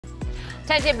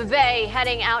Tampa Bay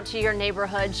heading out to your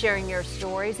neighborhood, sharing your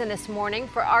stories. And this morning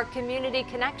for our community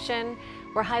connection,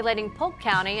 we're highlighting Polk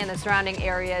County and the surrounding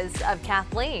areas of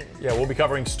Kathleen. Yeah, we'll be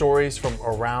covering stories from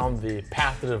around the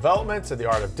path to development to the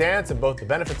art of dance and both the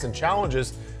benefits and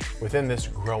challenges within this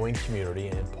growing community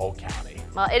in Polk County.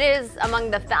 Well, it is among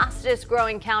the fastest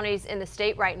growing counties in the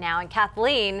state right now. And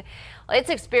Kathleen, it's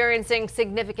experiencing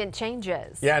significant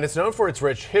changes. Yeah, and it's known for its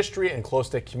rich history and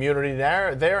close-knit community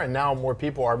there. And now more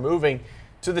people are moving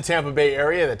to the Tampa Bay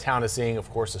area. The town is seeing, of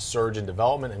course, a surge in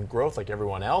development and growth like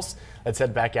everyone else. Let's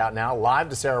head back out now live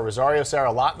to Sarah Rosario. Sarah,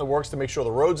 a lot in the works to make sure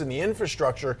the roads and the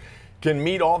infrastructure can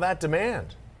meet all that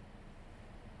demand.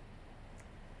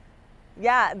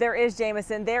 Yeah, there is,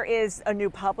 Jameson. There is a new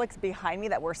Publix behind me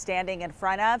that we're standing in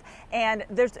front of, and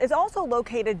it's also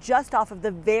located just off of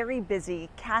the very busy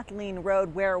Kathleen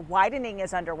Road where widening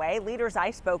is underway. Leaders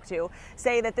I spoke to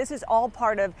say that this is all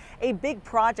part of a big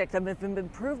project of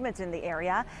improvements in the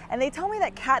area, and they tell me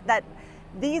that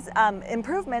these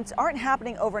improvements aren't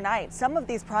happening overnight. Some of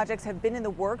these projects have been in the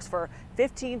works for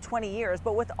 15, 20 years,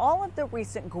 but with all of the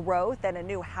recent growth and a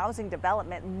new housing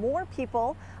development, more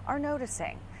people are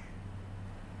noticing.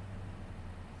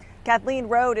 Kathleen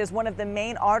Road is one of the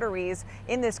main arteries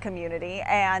in this community,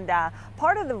 and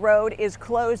part of the road is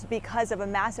closed because of a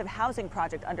massive housing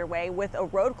project underway with a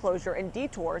road closure and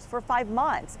detours for 5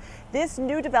 months. This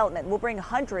new development will bring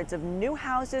hundreds of new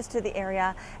houses to the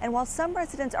area, and while some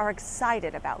residents are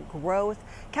excited about growth,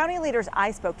 county leaders I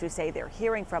spoke to say they're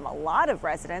hearing from a lot of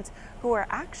residents who are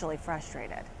actually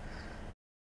frustrated.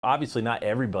 Obviously, not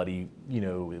everybody,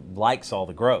 likes all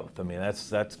the growth. I mean, that's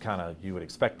kind of, you would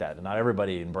expect that, and not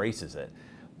everybody embraces it.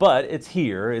 But it's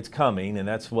here, it's coming, and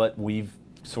that's what we've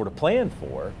sort of planned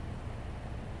for.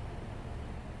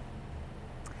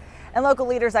 And local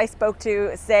leaders I spoke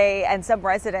to say, and some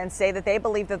residents say, that they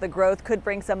believe that the growth could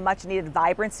bring some much needed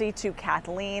vibrancy to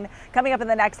Kathleen. Coming up in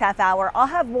the next half hour, I'll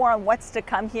have more on what's to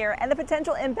come here and the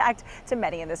potential impact to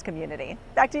many in this community.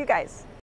 Back to you guys.